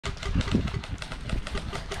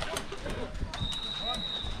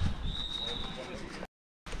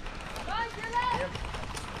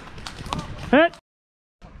Hit.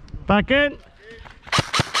 Back in.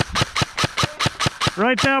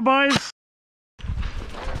 Right there, boys.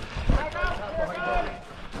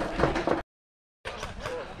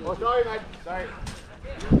 Oh, sorry, mate. Sorry.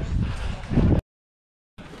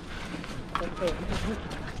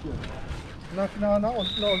 No, not on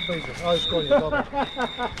basis. I was going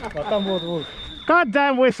to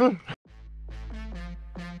Goddamn whistle.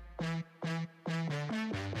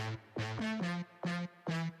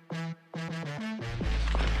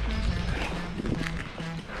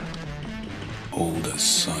 Oh, the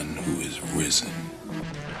Son who is risen.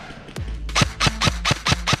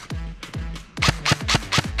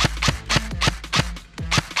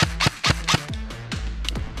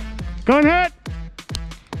 Go and hit.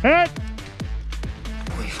 Hit.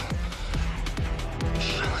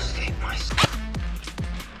 Shall escape my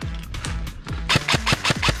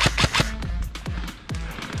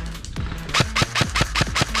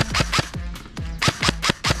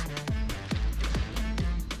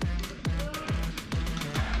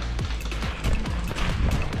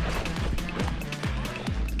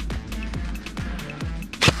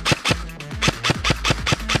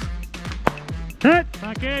Hit.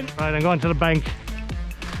 Back in. Right, I'm going to the bank.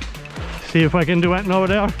 See if I can do anything over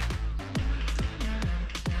there.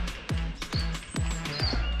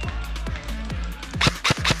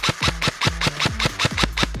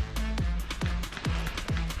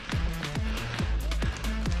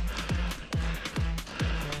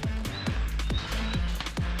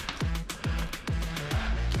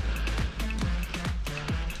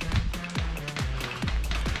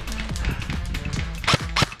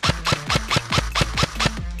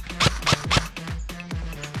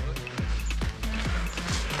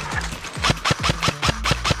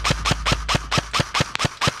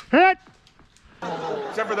 Hit!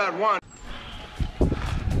 Except for that one.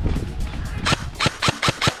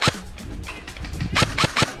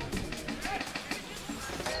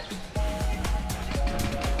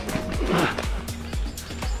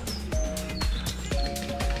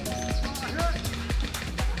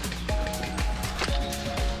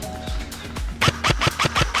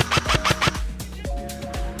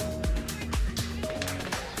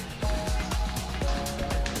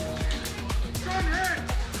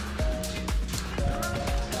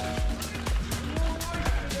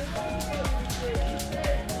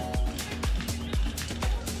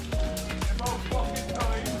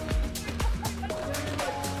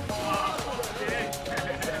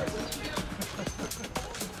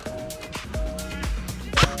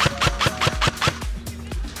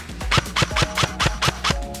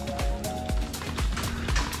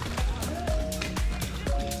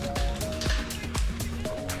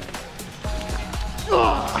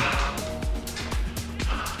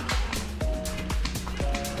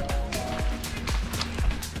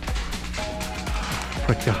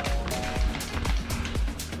 Quicker.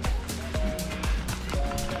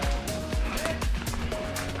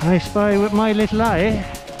 I spy with my little eye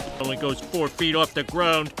Only goes 4 feet off the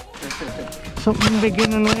ground. something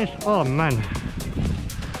beginning with it. Oh man.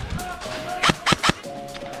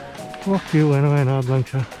 Fuck you anyway now,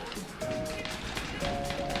 Blanca.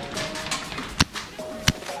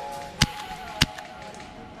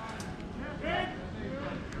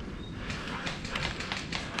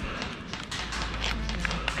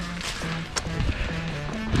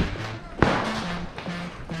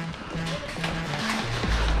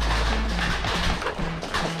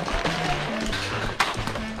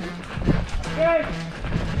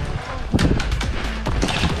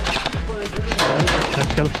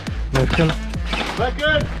 Knife kill. Knife kill. Back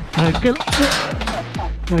good. Knife kill.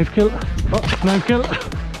 Knife kill. Oh, knife kill.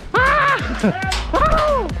 Ah!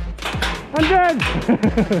 Oh! I'm dead!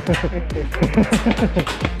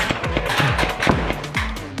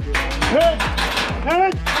 Hit!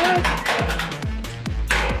 Hit! Hit!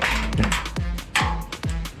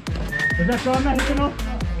 Is that so I'm hitting enough?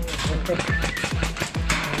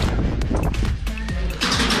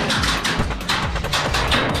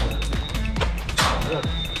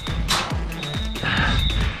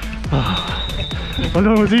 I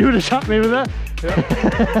don't know, was it you that shot me with that?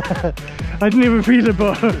 Yeah. I didn't even feel it,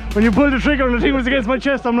 but when you pulled the trigger and the thing was against my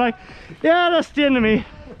chest, I'm like, yeah, that's the enemy.